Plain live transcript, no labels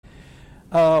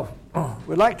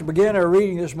We'd like to begin our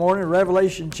reading this morning,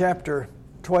 Revelation chapter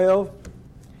 12,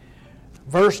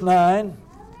 verse 9.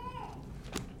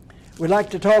 We'd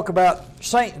like to talk about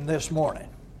Satan this morning.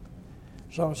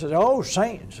 Someone says, "Oh,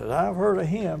 Satan," says, "I've heard of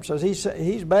him." Says, he's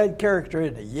a bad character,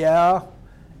 isn't he? Yeah,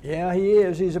 he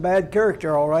is. He's a bad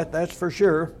character, all right, that's for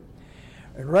sure.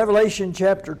 In Revelation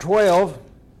chapter 12,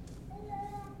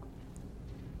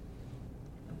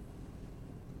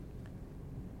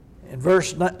 in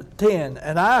verse 10,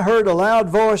 "And I heard a loud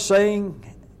voice saying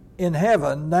in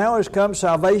heaven, Now is come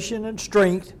salvation and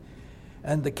strength,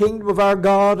 and the kingdom of our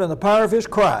God and the power of his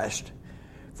Christ.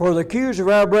 For the accuser of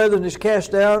our brethren is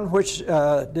cast down, which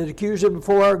did accuse him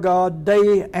before our God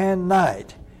day and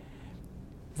night."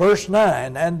 Verse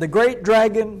 9, "And the great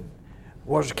dragon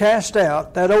was cast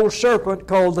out, that old serpent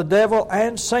called the devil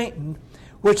and Satan,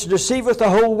 which deceiveth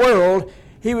the whole world.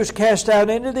 He was cast out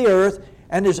into the earth,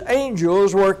 and his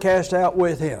angels were cast out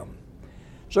with him."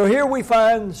 So here we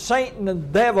find Satan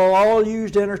and devil all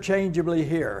used interchangeably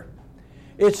here.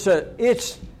 It's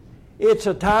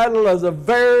a title of the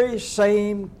very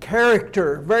same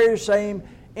character, very same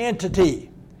entity.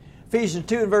 Ephesians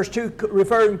 2 and verse 2,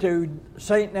 referring to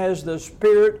Satan as the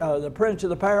spirit, the prince of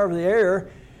the power of the air,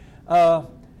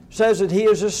 says that he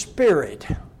is a spirit.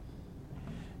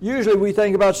 Usually we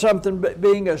think about something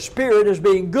being a spirit as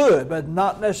being good, but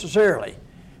not necessarily.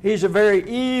 He's a very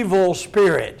evil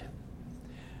spirit.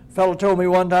 A fellow told me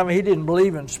one time he didn't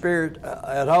believe in spirit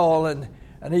at all, and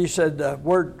he said the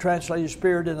word translated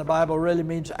spirit in the Bible really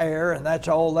means air, and that's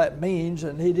all that means,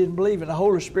 and he didn't believe in the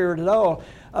Holy Spirit at all.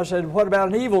 I said, "What about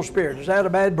an evil spirit? Is that a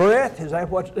bad breath? Is that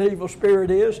what an evil spirit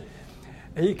is?"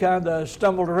 He kind of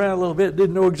stumbled around a little bit,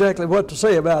 didn't know exactly what to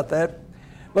say about that.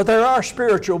 But there are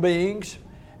spiritual beings,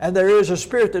 and there is a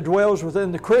spirit that dwells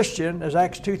within the Christian, as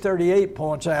Acts 2:38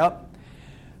 points out.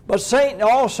 But Satan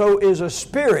also is a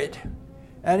spirit,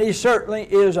 and he certainly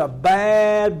is a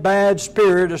bad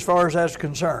spirit as far as that's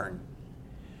concerned.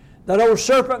 That old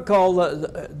serpent called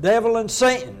the devil and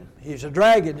Satan, he's a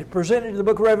dragon. He's presented in the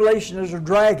book of Revelation as a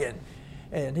dragon,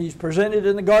 and he's presented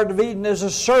in the Garden of Eden as a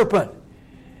serpent.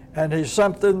 And he's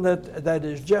something that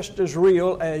is just as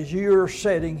real as you're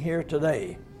sitting here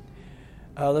today.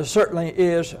 There certainly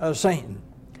is a Satan.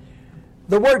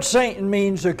 The word Satan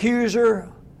means accuser,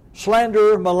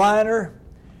 slanderer, maligner.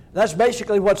 That's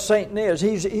basically what Satan is.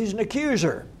 He's an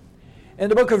accuser. In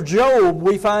the book of Job,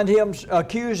 we find him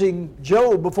accusing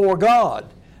Job before God.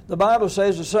 The Bible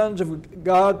says the sons of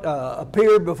God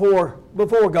appeared before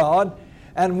God,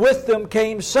 and with them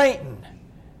came Satan.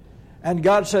 And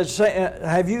God says,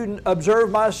 "Have you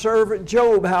observed my servant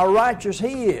Job, how righteous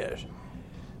he is?"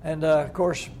 And of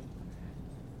course,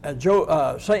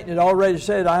 Satan had already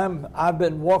said, "I've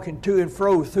been walking to and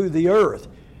fro through the earth."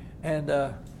 And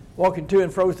walking to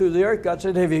and fro through the earth, God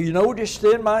said, "Have you noticed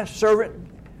then my servant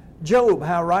Job,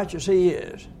 how righteous he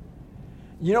is?"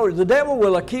 You know, the devil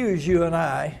will accuse you and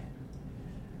I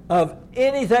of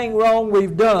anything wrong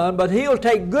we've done, but he'll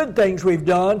take good things we've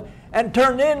done and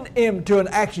turn them into an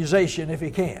accusation if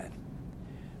he can.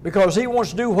 Because he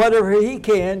wants to do whatever he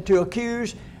can to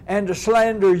accuse and to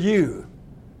slander you.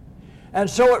 And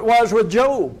so it was with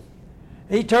Job.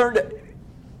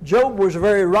 Job was a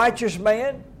very righteous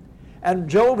man, and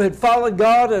Job had followed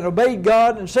God and obeyed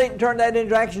God, and Satan turned that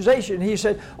into accusation. He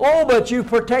said, "Oh, but you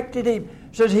protected him."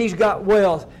 Says he's got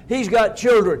wealth, he's got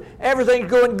children,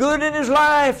 everything's going good in his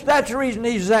life. That's the reason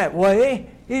he's that way.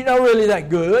 He's not really that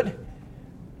good.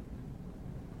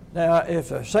 Now,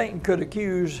 if Satan could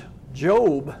accuse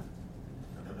Job,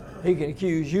 he can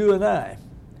accuse you and I.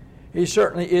 He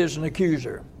certainly is an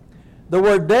accuser. The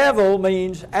word devil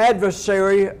means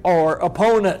adversary or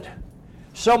opponent.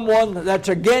 Someone that's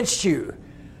against you,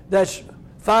 that's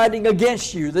fighting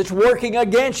against you, that's working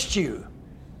against you.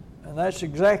 And that's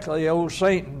exactly old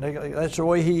Satan. That's the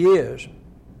way he is.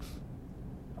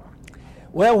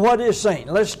 Well, what is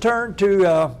Satan? Let's turn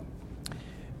to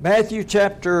Matthew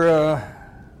chapter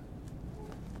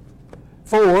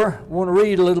 4. I want to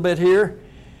read a little bit here.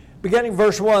 Beginning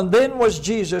verse 1, "Then was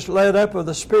Jesus led up of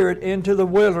the Spirit into the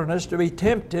wilderness to be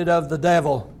tempted of the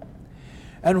devil.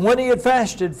 And when he had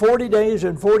fasted 40 days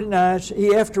and 40 nights,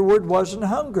 he afterward was an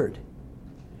hungered."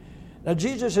 Now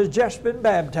Jesus has just been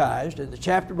baptized, and the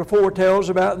chapter before tells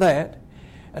about that.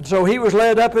 And so he was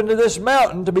led up into this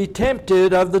mountain to be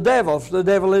tempted of the devil, for the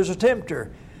devil is a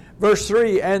tempter. Verse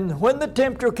 3, "And when the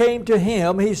tempter came to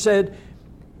him, he said,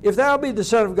 If thou be the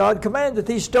Son of God, command that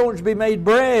these stones be made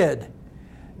bread."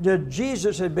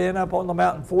 Jesus had been up on the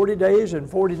mountain 40 days and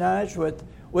 40 nights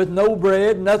with no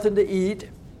bread, nothing to eat.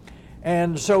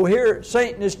 And so here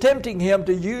Satan is tempting him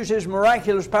to use his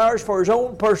miraculous powers for his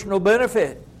own personal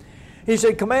benefit. He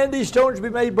said, command these stones to be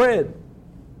made bread.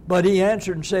 But he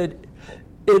answered and said,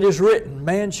 it is written,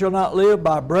 man shall not live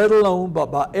by bread alone,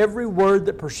 but by every word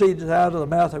that proceedeth out of the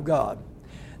mouth of God.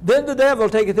 Then the devil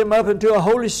taketh him up into a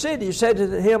holy city,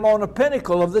 setteth him on a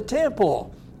pinnacle of the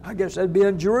temple. I guess that'd be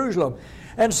in Jerusalem.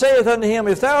 And saith unto him,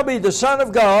 if thou be the Son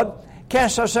of God,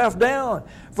 cast thyself down.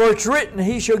 For it's written,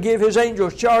 he shall give his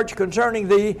angels charge concerning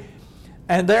thee,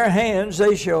 and their hands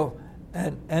they shall,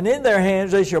 and in their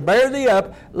hands they shall bear thee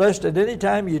up, lest at any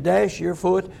time you dash your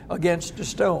foot against a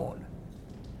stone.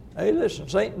 Hey, listen,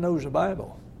 Satan knows the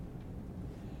Bible.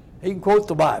 He can quote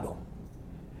the Bible.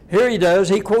 Here he does.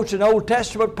 He quotes an Old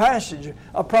Testament passage,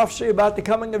 a prophecy about the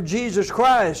coming of Jesus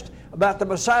Christ, about the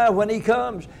Messiah when he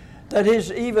comes, that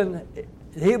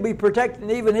he'll be protected,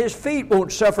 and even his feet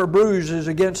won't suffer bruises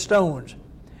against stones.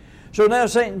 So now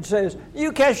Satan says,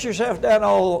 you cast yourself down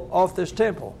all off this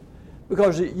temple,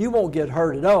 because you won't get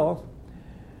hurt at all.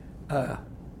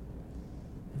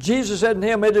 Jesus said to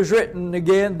him, it is written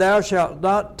again, thou shalt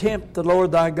not tempt the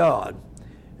Lord thy God.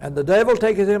 And the devil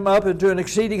taketh him up into an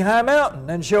exceeding high mountain,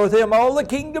 and showeth him all the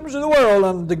kingdoms of the world,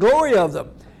 and the glory of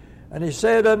them. And he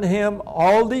said unto him,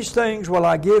 all these things will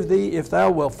I give thee, if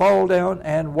thou wilt fall down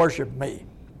and worship me.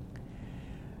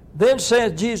 Then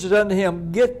saith Jesus unto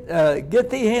him, Get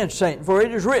thee hence, Satan, for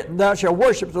it is written, thou shalt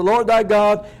worship the Lord thy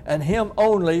God, and him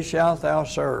only shalt thou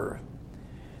serve.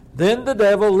 Then the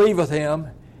devil leaveth him,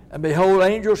 and behold,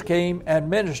 angels came and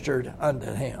ministered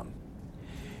unto him.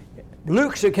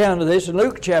 Luke's account of this, in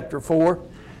Luke chapter 4,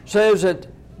 says that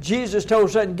Jesus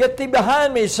told Satan, get thee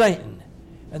behind me, Satan.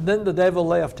 And then the devil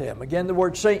left him. Again, the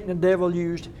word Satan and devil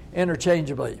used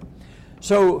interchangeably.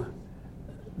 So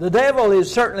the devil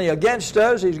is certainly against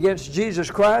us. He's against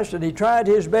Jesus Christ, and he tried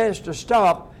his best to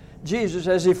stop Jesus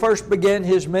as he first began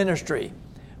his ministry.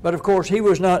 But of course, he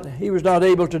was not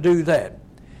able to do that.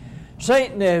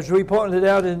 Satan, as we pointed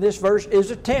out in this verse,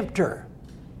 is a tempter.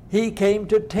 He came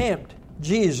to tempt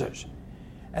Jesus.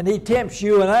 And he tempts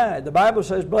you and I. The Bible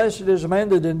says, blessed is the man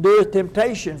that endureth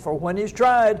temptation, for when he's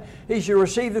tried, he shall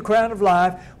receive the crown of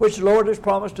life, which the Lord has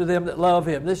promised to them that love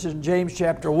him. This is in James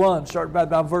chapter 1, starting by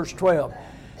about verse 12.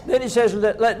 Then he says,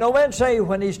 let no man say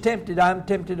when he's tempted, I'm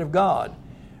tempted of God.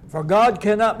 For God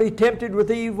cannot be tempted with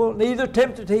evil, neither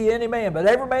tempteth he any man. But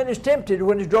every man is tempted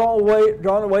when he's drawn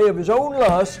away of his own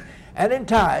lust, and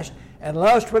enticed. And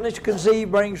lust, when it's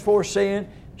conceived, brings forth sin.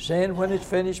 Sin, when it's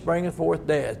finished, bringeth forth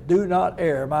death. Do not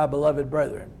err, my beloved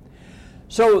brethren.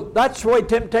 So that's the way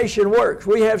temptation works.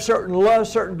 We have certain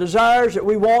lusts, certain desires that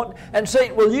we want, and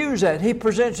Satan will use that. He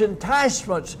presents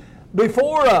enticements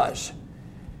before us.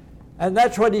 And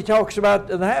that's what he talks about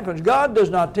that happens. God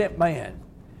does not tempt man.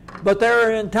 But there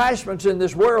are enticements in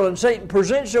this world, and Satan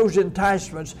presents those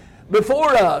enticements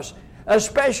before us,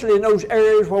 especially in those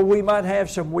areas where we might have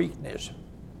some weakness.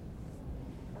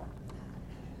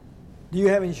 Do you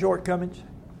have any shortcomings?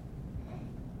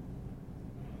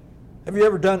 Have you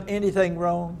ever done anything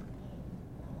wrong?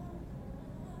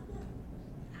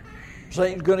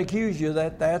 Satan's going to accuse you of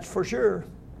that, that's for sure.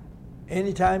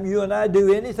 Anytime you and I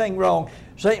do anything wrong,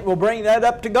 Satan will bring that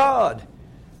up to God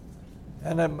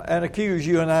and accuse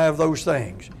you and I of those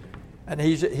things. And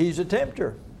he's a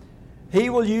tempter. He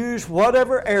will use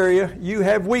whatever area you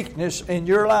have weakness in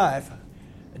your life,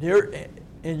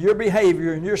 in your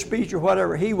behavior, in your speech or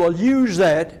whatever. He will use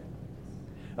that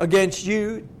against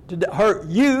you to hurt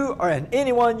you or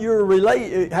anyone you're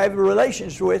having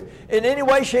relations with in any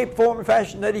way, shape, form, and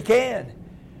fashion that he can.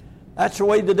 That's the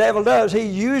way the devil does. He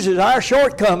uses our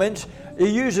shortcomings, he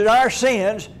uses our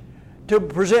sins to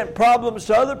present problems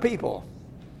to other people.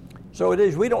 So it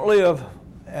is, we don't live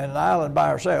in an island by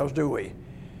ourselves, do we?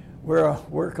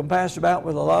 We're compassed about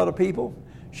with a lot of people.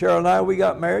 Cheryl and I, we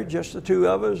got married, just the two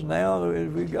of us. Now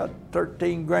we've got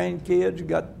 13 grandkids, we've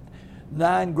got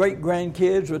 9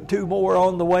 great-grandkids with 2 more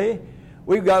on the way.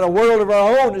 We've got a world of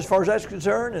our own as far as that's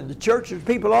concerned, and the church is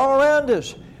people all around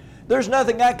us. There's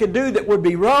nothing I could do that would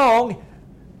be wrong,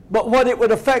 but what it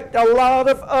would affect a lot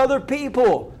of other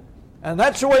people. And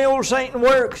that's the way old Satan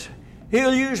works.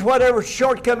 He'll use whatever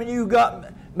shortcoming you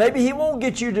got. Maybe he won't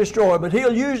get you destroyed, but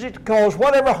he'll use it to cause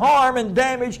whatever harm and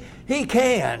damage he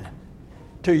can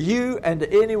to you and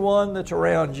to anyone that's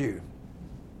around you.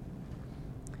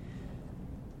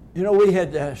 You know, we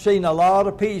had seen a lot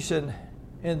of peace in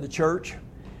the church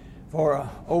for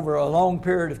over a long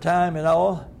period of time and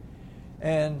all.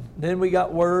 And then we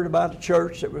got word about a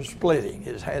church that was splitting.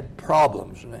 It had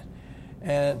problems.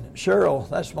 And Cheryl,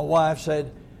 that's my wife,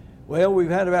 said, well, we've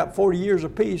had about 40 years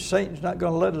of peace. Satan's not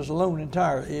going to let us alone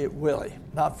entirely, will he?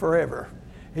 Not forever.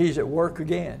 He's at work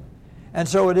again. And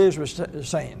so it is with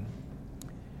Satan.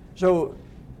 So,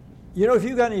 you know, if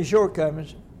you got any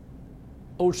shortcomings,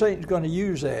 old Satan's going to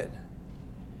use that.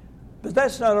 But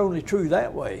that's not only true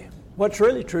that way. What's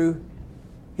really true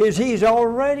is he's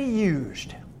already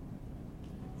used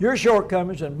your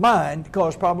shortcomings and mine to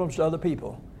cause problems to other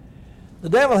people. The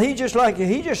devil, he just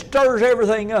stirs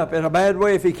everything up in a bad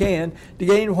way if he can to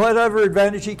gain whatever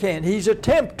advantage he can. He's a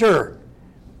tempter.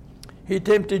 He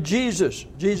tempted Jesus.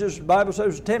 Jesus, the Bible says,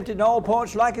 was tempted in all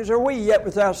points like as are we, yet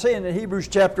without sin, in Hebrews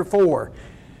chapter 4.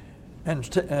 And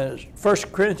 1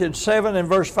 Corinthians 7 and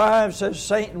verse 5 says,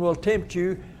 Satan will tempt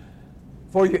you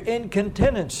for your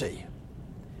incontinency.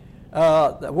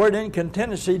 The word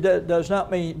incontinency does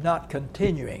not mean not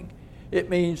continuing. It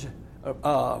means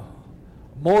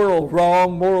moral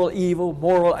wrong, moral evil,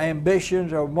 moral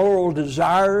ambitions, or moral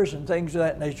desires and things of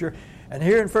that nature. And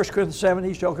here in 1 Corinthians 7,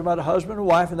 he's talking about a husband and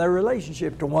wife and their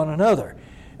relationship to one another.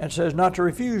 And says not to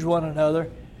refuse one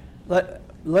another,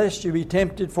 lest you be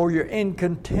tempted for your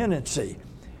incontinency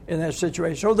in that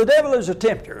situation. So the devil is a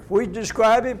tempter. If we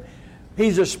describe him,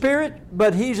 he's a spirit,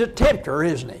 but he's a tempter,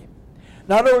 isn't he?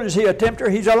 Not only is he a tempter,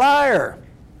 he's a liar.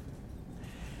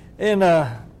 In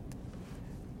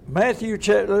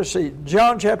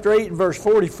John chapter 8 and verse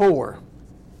 44.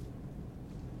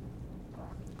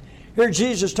 Here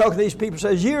Jesus talking to these people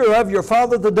says, ye are of your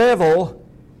father the devil,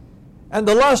 and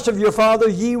the lust of your father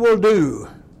ye will do.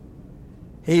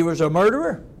 He was a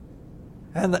murderer,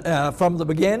 and from the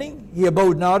beginning he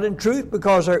abode not in truth,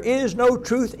 because there is no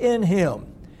truth in him.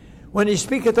 When he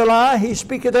speaketh a lie, he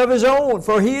speaketh of his own,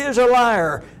 for he is a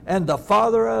liar, and the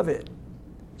father of it.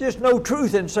 Just no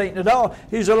truth in Satan at all.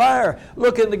 He's a liar.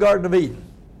 Look in the Garden of Eden.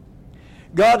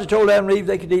 God had told Adam and Eve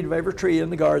they could eat of every tree in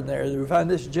the garden there. We find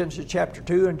this in Genesis chapter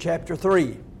 2 and chapter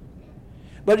 3.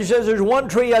 But he says there's one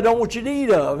tree I don't want you to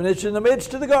eat of, and it's in the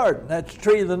midst of the garden. That's the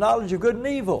tree of the knowledge of good and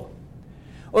evil.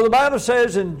 Well, the Bible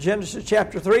says in Genesis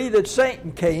chapter 3 that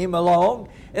Satan came along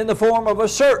in the form of a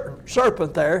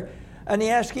serpent there, and he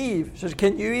asked Eve, says,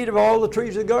 can you eat of all the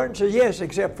trees of the garden? She says, yes,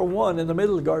 except for one in the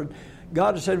middle of the garden.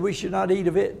 God has said we should not eat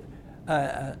of it,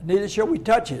 neither shall we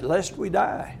touch it, lest we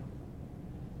die.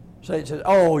 Satan says,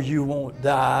 oh, you won't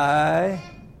die.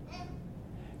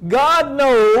 God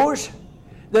knows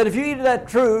that if you eat of that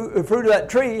fruit of that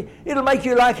tree, it'll make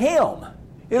you like him.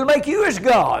 It'll make you as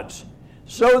gods,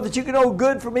 so that you can know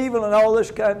good from evil and all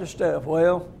this kind of stuff.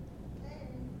 Well,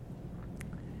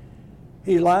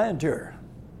 he's lying to her.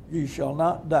 You shall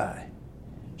not die.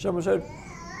 Someone said,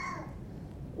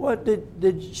 what,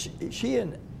 did she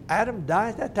and Adam die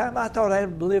at that time? I thought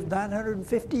Adam lived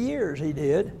 950 years. He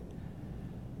did.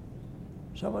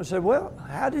 Someone said, well,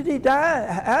 how did he die?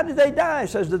 How did they die? It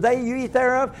says, the day you eat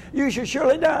thereof, you shall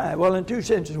surely die. Well, in two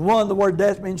senses. One, the word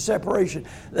death means separation.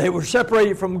 They were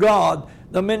separated from God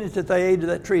the minute that they ate of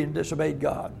that tree and disobeyed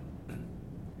God.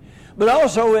 But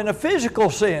also in a physical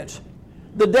sense,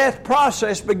 the death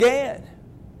process began.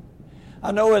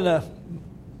 I know in the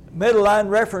middle line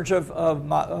reference of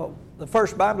the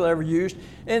first Bible I ever used,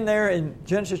 in there in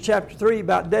Genesis chapter 3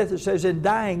 about death, it says, in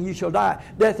dying you shall die.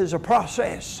 Death is a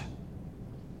process.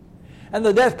 And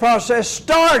the death process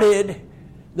started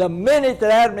the minute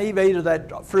that Adam and Eve ate of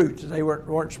that fruit that they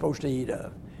weren't supposed to eat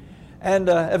of. And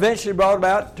eventually brought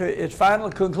about to its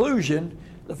final conclusion.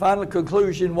 The final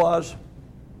conclusion was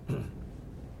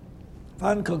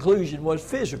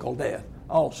physical death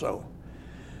also.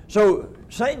 So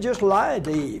Satan just lied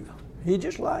to Eve. He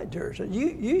just lied to her. Said,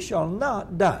 you shall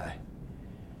not die.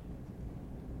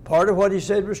 Part of what he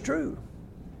said was true.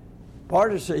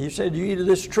 Part of it, he said, you eat of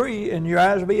this tree and your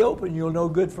eyes will be open. You'll know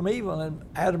good from evil. And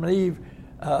Adam and Eve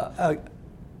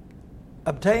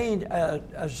obtained a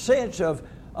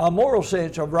moral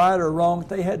sense of right or wrong that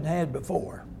they hadn't had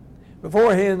before.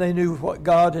 Beforehand, they knew what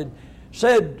God had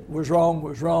said was wrong,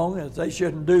 and that they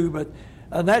shouldn't do. But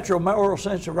a natural moral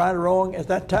sense of right or wrong at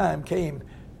that time came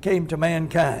to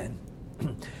mankind.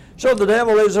 So the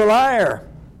devil is a liar.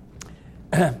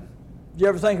 Did you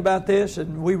ever think about this?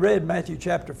 And we read Matthew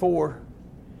chapter 4,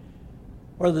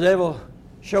 where the devil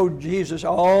showed Jesus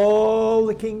all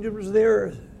the kingdoms of the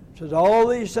earth. It says, all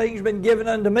these things have been given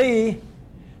unto me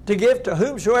to give to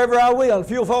whomsoever I will.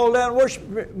 If you'll fall down and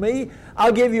worship me,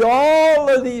 I'll give you all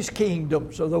of these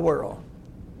kingdoms of the world.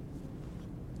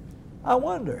 I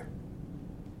wonder,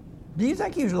 do you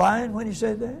think he was lying when he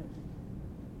said that?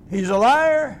 He's a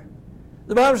liar.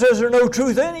 The Bible says there's no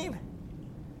truth in him.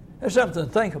 That's something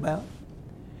to think about.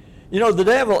 You know, the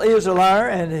devil is a liar,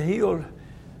 and he'll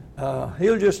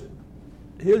just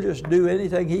do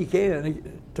anything he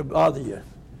can to bother you.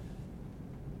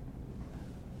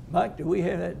 Mike, do we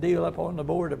have that deal up on the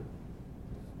board of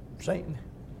Satan?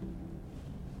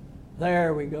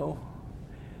 There we go.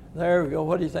 There we go.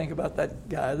 What do you think about that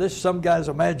guy? This is some guy's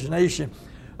imagination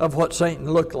of what Satan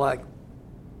looked like.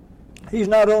 He's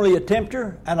not only a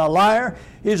tempter and a liar,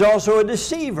 he's also a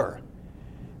deceiver.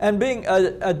 And being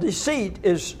a deceit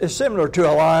is similar to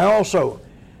a lie also.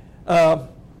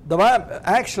 The Bible,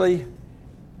 actually,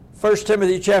 1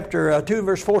 Timothy chapter 2,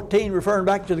 verse 14, referring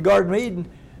back to the Garden of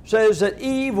Eden, says that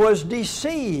Eve was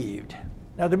deceived.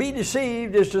 Now, to be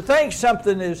deceived is to think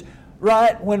something is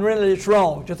right when really it's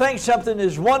wrong. To think something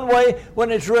is one way when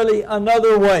it's really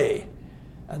another way.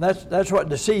 And that's what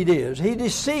deceit is. He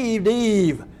deceived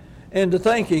Eve into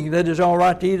thinking that it's all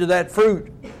right to eat of that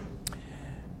fruit.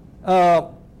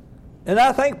 And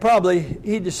I think probably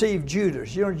he deceived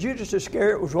Judas. You know, Judas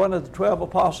Iscariot was one of the 12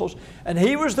 apostles, and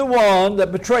he was the one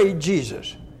that betrayed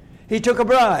Jesus. He took a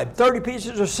bribe, 30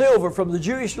 pieces of silver from the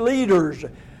Jewish leaders,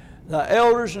 the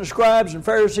elders and scribes and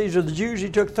Pharisees of the Jews. He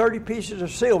took 30 pieces of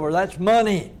silver, that's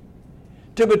money,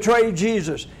 to betray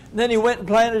Jesus. And then he went and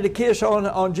planted a kiss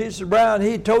on Jesus' brow, and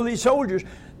he told these soldiers,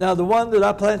 now the one that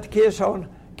I plant the kiss on,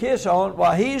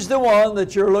 well, he's the one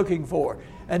that you're looking for.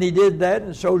 And he did that,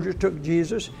 and the soldiers took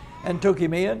Jesus and took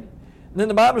him in. And then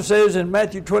the Bible says in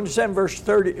Matthew 27, verse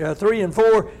 3 and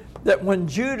 4, that when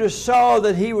Judas saw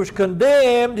that he was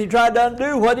condemned, he tried to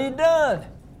undo what he'd done.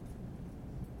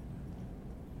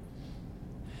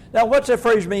 Now, what's that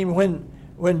phrase mean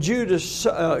when Judas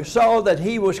saw that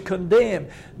he was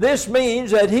condemned? This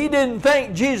means that he didn't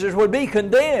think Jesus would be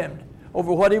condemned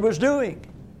over what he was doing.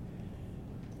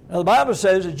 Now, the Bible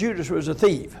says that Judas was a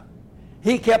thief.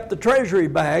 He kept the treasury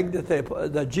bag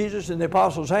that Jesus and the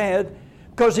apostles had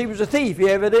because he was a thief. He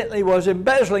evidently was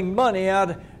embezzling money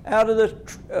out of the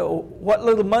what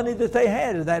little money that they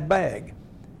had in that bag.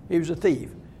 He was a thief.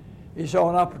 He saw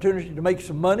an opportunity to make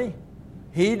some money.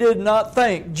 He did not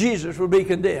think Jesus would be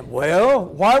condemned. Well,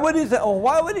 why would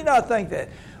he not think that?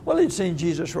 Well, he'd seen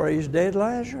Jesus raise dead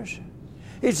Lazarus.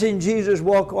 He'd seen Jesus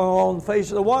walk on the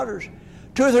face of the waters.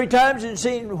 2 or 3 times he'd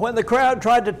seen when the crowd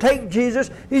tried to take Jesus,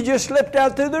 he just slipped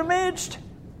out through their midst.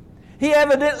 He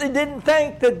evidently didn't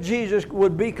think that Jesus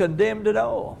would be condemned at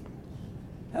all.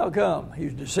 How come? He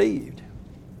was deceived.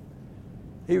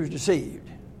 He was deceived.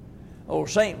 Old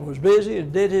Satan was busy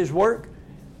and did his work,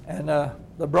 and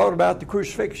they brought about the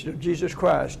crucifixion of Jesus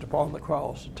Christ upon the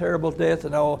cross, the terrible death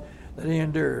and all that he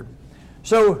endured.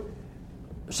 So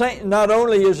Satan not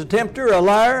only is a tempter, a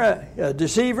liar, a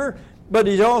deceiver, but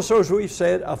he's also, as we've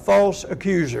said, a false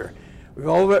accuser. We've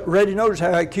already noticed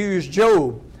how he accused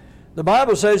Job. The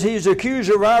Bible says he's the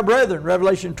accuser of our brethren,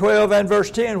 Revelation 12 and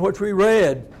verse 10, which we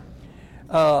read.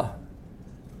 So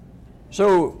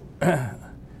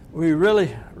we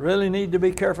really need to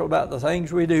be careful about the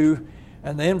things we do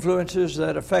and the influences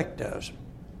that affect us.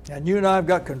 And you and I have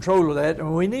got control of that,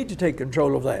 and we need to take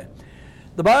control of that.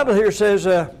 The Bible here says,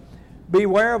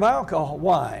 beware of alcohol,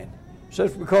 wine. It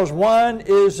says because wine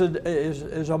is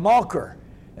a mocker,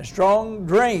 a strong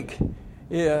drink.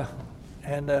 Yeah,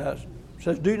 and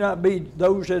says do not be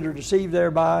those that are deceived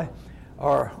thereby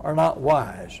are not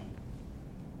wise.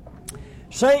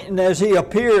 Satan, as he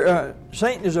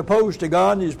Satan is opposed to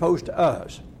God and he's opposed to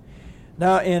us.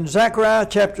 Now in Zechariah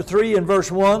chapter 3 and verse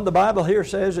 1, the Bible here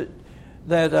says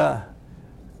that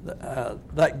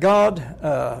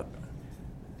God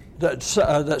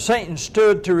that Satan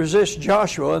stood to resist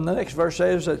Joshua, and the next verse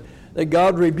says that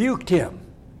God rebuked him.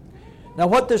 Now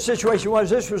what this situation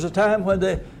was, this was a time when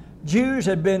the Jews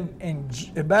had been in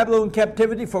Babylon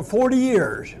captivity for 40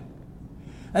 years.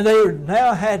 And they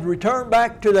now had returned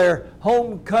back to their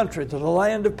home country, to the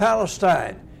land of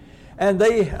Palestine. And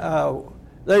they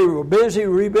were busy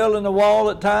rebuilding the wall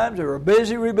at times. They were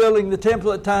busy rebuilding the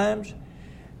temple at times.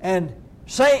 And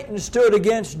Satan stood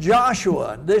against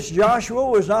Joshua. This Joshua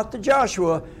was not the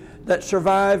Joshua that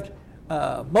survived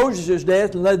Moses'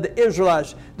 death and led the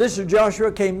Israelites. This is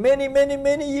Joshua came many, many,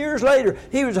 many years later.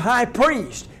 He was a high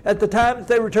priest at the time that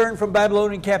they returned from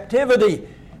Babylonian captivity.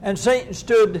 And Satan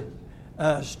stood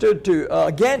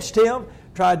against him,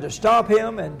 tried to stop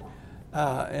him and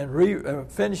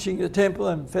finishing the temple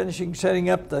and setting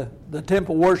up the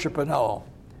temple worship and all.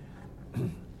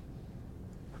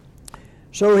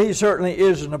 So he certainly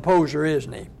is an opposer,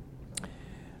 isn't he?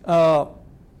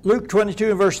 Luke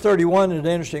 22 and verse 31 is an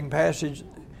interesting passage.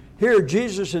 Here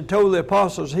Jesus had told the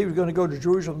apostles he was going to go to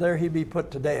Jerusalem. There he'd be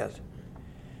put to death.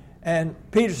 And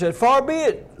Peter said, far be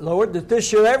it, Lord, that this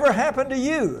should ever happen to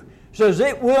you. He says,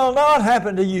 it will not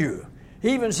happen to you.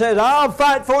 He even said, I'll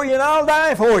fight for you and I'll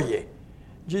die for you.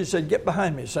 Jesus said, get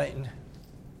behind me, Satan.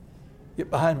 Get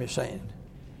behind me, Satan.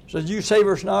 He says, you save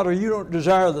us not, or you don't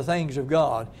desire the things of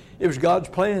God. It was God's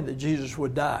plan that Jesus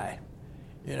would die.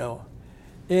 You know,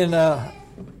 in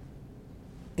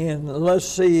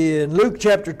Luke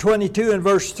chapter 22 and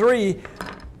verse 3,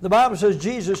 the Bible says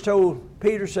Jesus told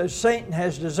Peter, says, Satan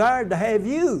has desired to have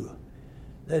you,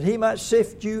 that he might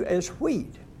sift you as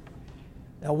wheat.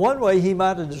 Now, one way he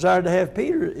might have desired to have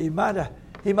Peter, he might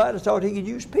have thought he could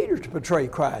use Peter to betray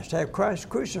Christ, to have Christ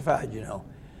crucified, you know.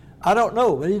 I don't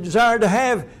know, but he desired to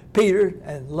have Peter,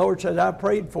 and the Lord said, I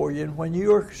prayed for you, and when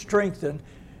you are strengthened,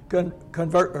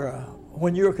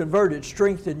 when you are converted,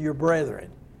 strengthen your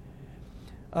brethren.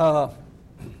 The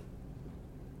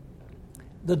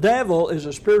devil is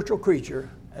a spiritual creature,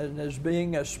 and as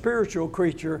being a spiritual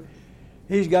creature,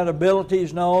 he's got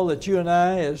abilities and all that you and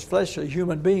I, as fleshly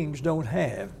human beings, don't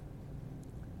have.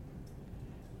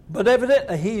 But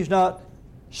evidently, he's not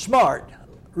smart,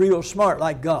 real smart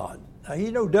like God. Now,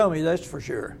 he's no dummy, that's for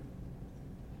sure.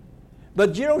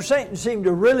 But you know, Satan seemed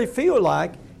to really feel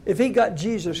like if he got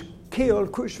Jesus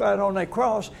killed, crucified on that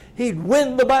cross, he'd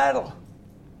win the battle.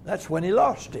 That's when he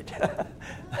lost it.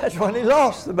 That's when he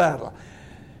lost the battle.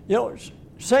 You know,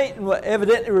 Satan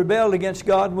evidently rebelled against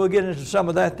God, and we'll get into some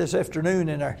of that this afternoon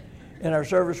in our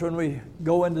service when we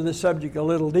go into this subject a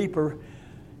little deeper.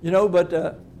 You know,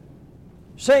 but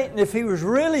Satan, if he was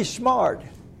really smart,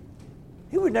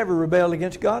 he would never rebel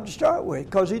against God to start with,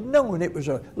 because he'd known it was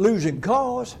a losing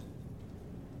cause.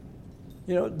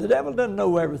 You know, the devil doesn't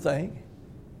know everything.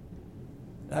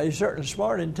 Now, he's certainly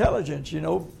smart intelligence, you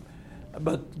know,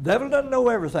 but the devil doesn't know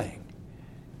everything.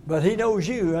 But he knows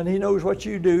you, and he knows what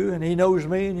you do, and he knows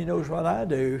me, and he knows what I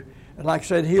do. And like I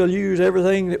said, he'll use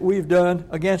everything that we've done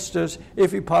against us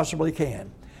if he possibly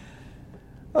can.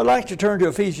 I'd like to turn to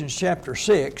Ephesians chapter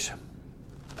 6.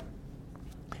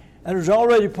 And it was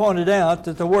already pointed out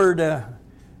that the word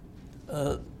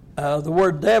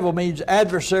devil means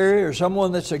adversary or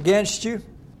someone that's against you.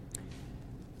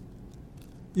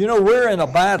 You know, we're in a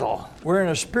battle. We're in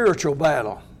a spiritual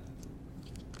battle.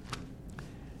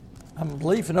 I'm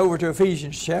leafing over to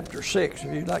Ephesians chapter 6,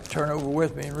 if you'd like to turn over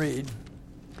with me and read.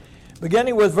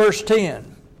 Beginning with verse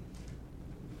 10.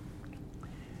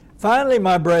 Finally,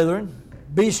 my brethren,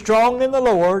 be strong in the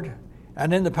Lord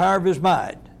and in the power of his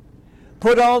might.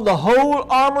 Put on the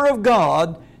whole armor of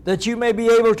God, that you may be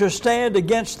able to stand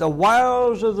against the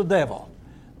wiles of the devil.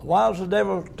 The wiles of the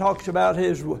devil talks about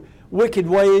his wicked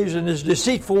ways and his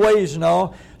deceitful ways and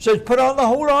all. So put on the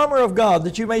whole armor of God,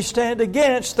 that you may stand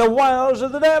against the wiles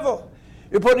of the devil.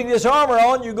 You're putting this armor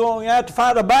on, you're going out to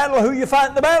fight a battle. Who are you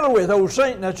fighting the battle with? Old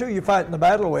Satan, that's who you're fighting the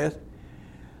battle with.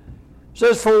 It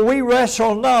says, for we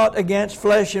wrestle not against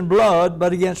flesh and blood,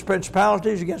 but against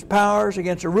principalities, against powers,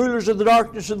 against the rulers of the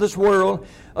darkness of this world,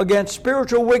 against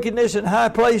spiritual wickedness in high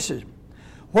places.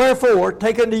 Wherefore,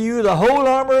 take unto you the whole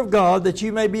armor of God, that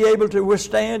you may be able to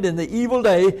withstand in the evil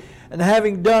day, and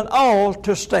having done all,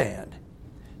 to stand.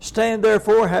 Stand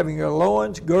therefore, having your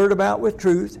loins girt about with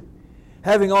truth,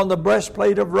 having on the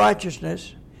breastplate of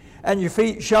righteousness, and your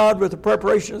feet shod with the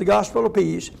preparation of the gospel of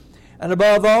peace, and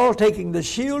above all, taking the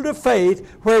shield of faith,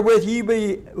 wherewith ye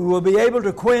will be able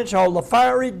to quench all the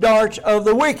fiery darts of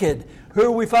the wicked. Who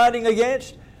are we fighting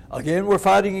against? Again, we're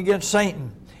fighting against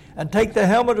Satan. And take the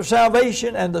helmet of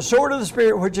salvation and the sword of the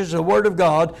Spirit, which is the word of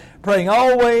God, praying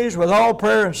always with all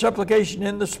prayer and supplication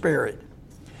in the Spirit.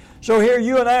 So here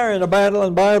you and I are in a battle,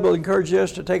 and the Bible encourages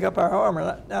us to take up our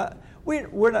armor. Now,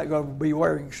 we're not going to be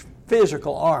wearing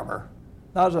physical armor,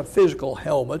 not as a physical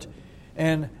helmet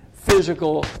and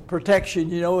physical protection,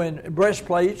 you know, and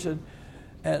breastplates and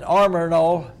armor and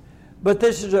all. But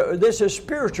this is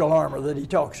spiritual armor that he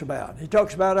talks about. He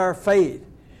talks about our faith.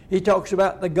 He talks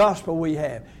about the gospel we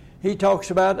have. He talks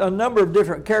about a number of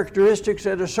different characteristics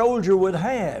that a soldier would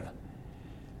have.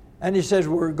 And he says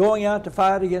we're going out to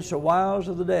fight against the wiles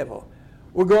of the devil.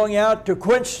 We're going out to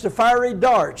quench the fiery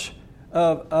darts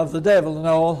of the devil and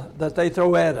all that they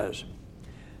throw at us.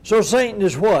 So Satan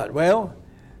is what? Well,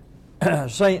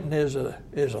 Satan is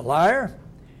a liar.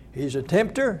 He's a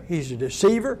tempter. He's a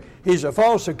deceiver. He's a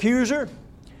false accuser.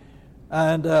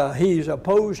 And he's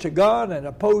opposed to God and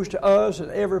opposed to us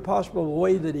in every possible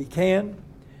way that he can.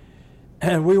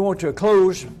 And we want to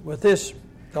close with this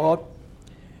thought.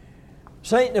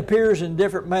 Satan appears in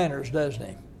different manners, doesn't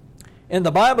he? In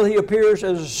the Bible, he appears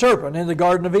as a serpent in the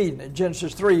Garden of Eden in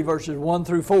Genesis 3, verses 1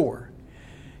 through 4.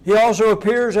 He also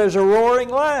appears as a roaring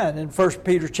lion in 1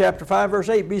 Peter chapter 5, verse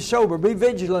 8. Be sober, be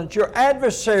vigilant. Your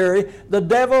adversary, the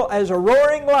devil, as a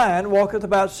roaring lion, walketh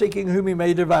about seeking whom he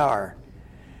may devour.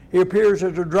 He appears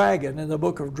as a dragon in the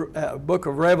book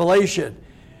of Revelation.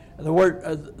 And the word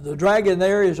the dragon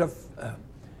there is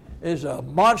a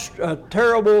monster, a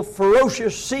terrible,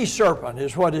 ferocious sea serpent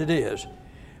is what it is.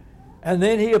 And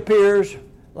then he appears,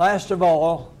 last of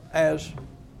all, as,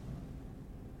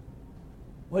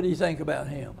 what do you think about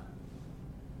him?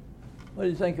 What do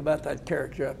you think about that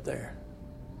character up there?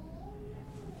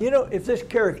 You know, if this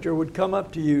character would come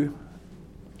up to you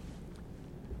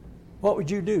what would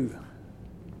you do?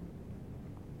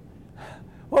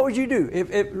 What would you do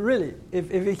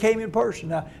if he came in person?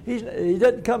 Now, he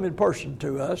doesn't come in person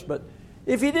to us, but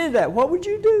if he did that, what would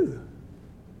you do?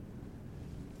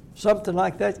 Something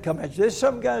like that come at you. There's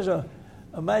some guy's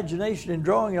imagination in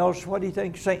drawing else what he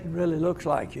thinks Satan really looks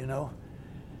like, you know.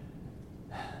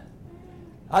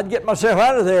 I'd get myself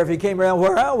out of there if he came around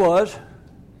where I was.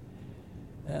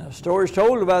 Stories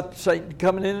told about Satan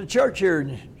coming into church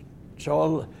here,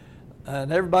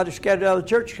 and everybody scattered out of the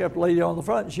church except a lady on the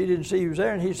front, and she didn't see he was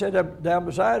there, and he sat up down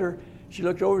beside her. She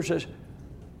looked over and says,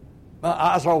 "My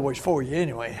eyes always for you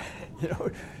anyway," you know,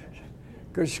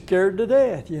 because scared to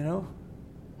death, you know.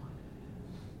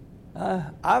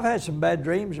 I've had some bad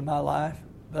dreams in my life,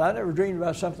 but I never dreamed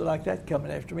about something like that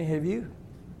coming after me. Have you?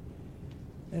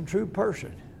 In true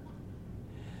person.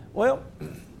 Well,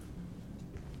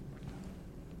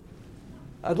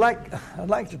 I'd like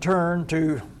to turn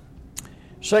to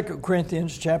 2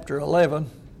 Corinthians chapter 11.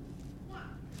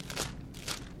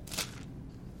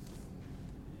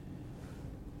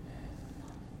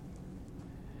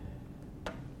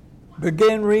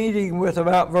 Begin reading with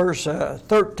about verse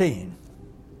 13.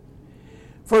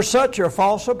 For such are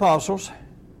false apostles,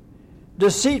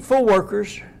 deceitful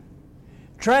workers,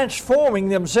 transforming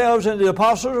themselves into the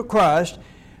apostles of Christ,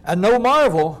 and no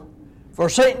marvel, for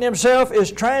Satan himself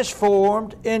is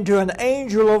transformed into an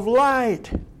angel of light.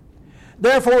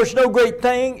 Therefore it's no great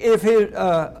thing if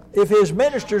his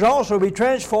ministers also be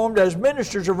transformed as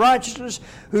ministers of righteousness,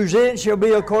 whose end shall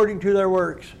be according to their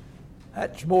works.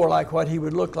 That's more like what he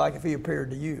would look like if he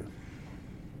appeared to you.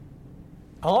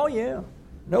 Oh yeah,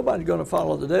 nobody's going to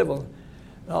follow the devil.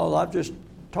 No, I'm just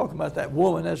talking about that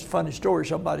woman. That's a funny story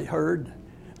somebody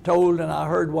told, and I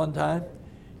heard one time.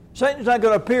 Satan's not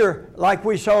going to appear like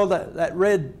we saw that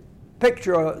red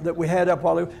picture that we had up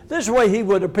while ago. This is the way he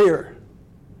would appear.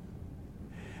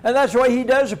 And that's the way he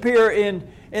does appear in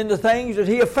the things that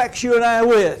he affects you and I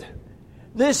with.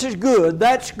 This is good.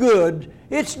 That's good.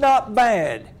 It's not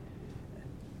bad.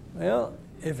 Well,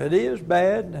 if it is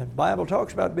bad, and the Bible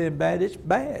talks about being bad, it's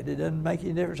bad. It doesn't make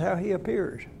any difference how he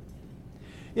appears.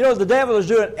 You know, the devil is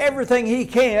doing everything he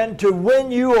can to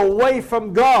win you away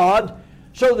from God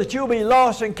so that you'll be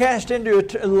lost and cast into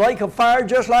a lake of fire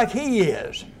just like he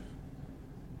is.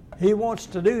 He wants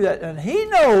to do that. And he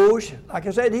knows, like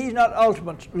I said, he's not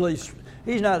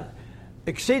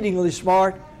exceedingly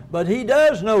smart, but he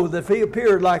does know that if he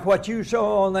appeared like what you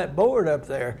saw on that board up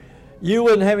there, you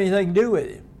wouldn't have anything to do with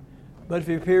him. But if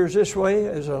he appears this way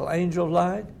as an angel of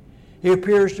light, he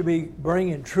appears to be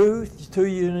bringing truth to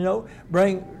you, you know,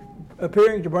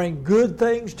 appearing to bring good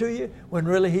things to you when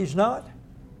really he's not.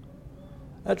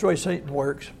 That's the way Satan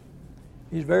works.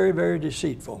 He's very, very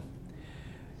deceitful.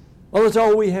 Well, that's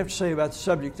all we have to say about the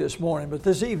subject this morning, but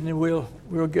this evening we'll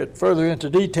get further into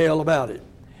detail about it.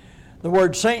 The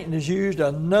word Satan is used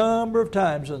a number of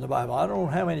times in the Bible. I don't know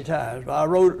how many times, but I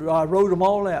wrote them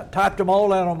all out, typed them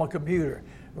all out on my computer.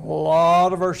 A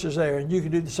lot of verses there, and you can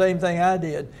do the same thing I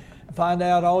did and find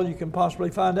out all you can possibly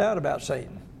find out about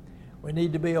Satan. We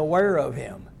need to be aware of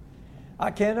him.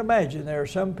 I can't imagine there are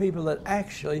some people that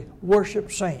actually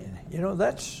worship Satan. You know,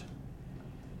 that's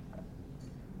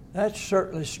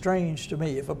certainly strange to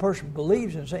me. If a person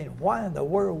believes in Satan, why in the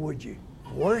world would you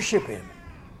worship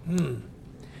him?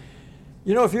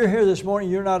 You know, if you're here this morning,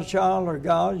 you're not a child of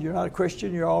God, you're not a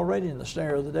Christian, you're already in the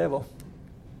snare of the devil.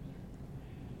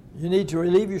 You need to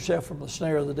relieve yourself from the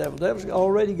snare of the devil. The devil's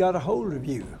already got a hold of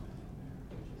you.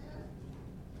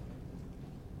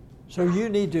 So you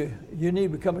need to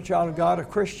become a child of God, a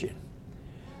Christian.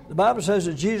 The Bible says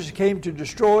that Jesus came to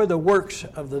destroy the works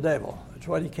of the devil. That's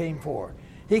what he came for.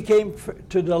 He came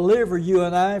to deliver you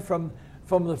and I from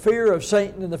the fear of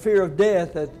Satan and the fear of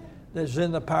death that's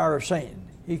in the power of Satan.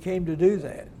 He came to do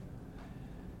that.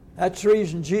 That's the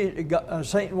reason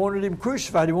Satan wanted him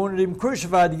crucified. He wanted him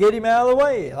crucified to get him out of the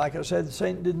way. Like I said,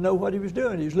 Satan didn't know what he was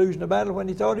doing. He was losing the battle when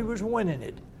he thought he was winning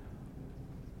it.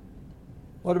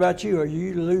 What about you? Are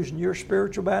you losing your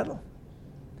spiritual battle?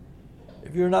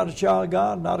 If you're not a child of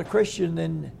God, not a Christian,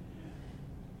 then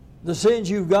the sins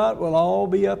you've got will all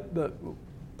be up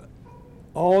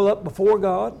before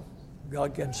God.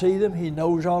 God can see them. He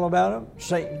knows all about them.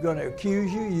 Satan's going to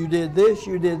accuse you. You did this,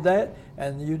 you did that,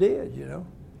 and you did, you know.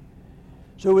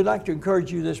 So we'd like to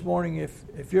encourage you this morning,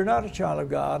 if you're not a child of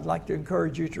God, I'd like to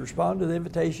encourage you to respond to the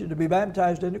invitation to be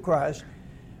baptized into Christ,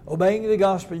 obeying the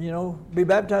gospel, you know, be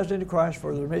baptized into Christ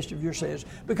for the remission of your sins.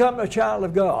 Become a child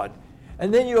of God.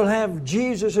 And then you'll have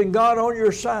Jesus and God on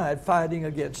your side fighting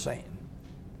against Satan.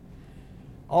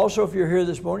 Also, if you're here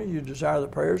this morning, you desire the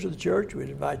prayers of the church, we'd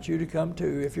invite you to come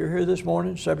too. If you're here this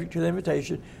morning, subject to the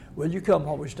invitation, will you come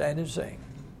while we stand and sing?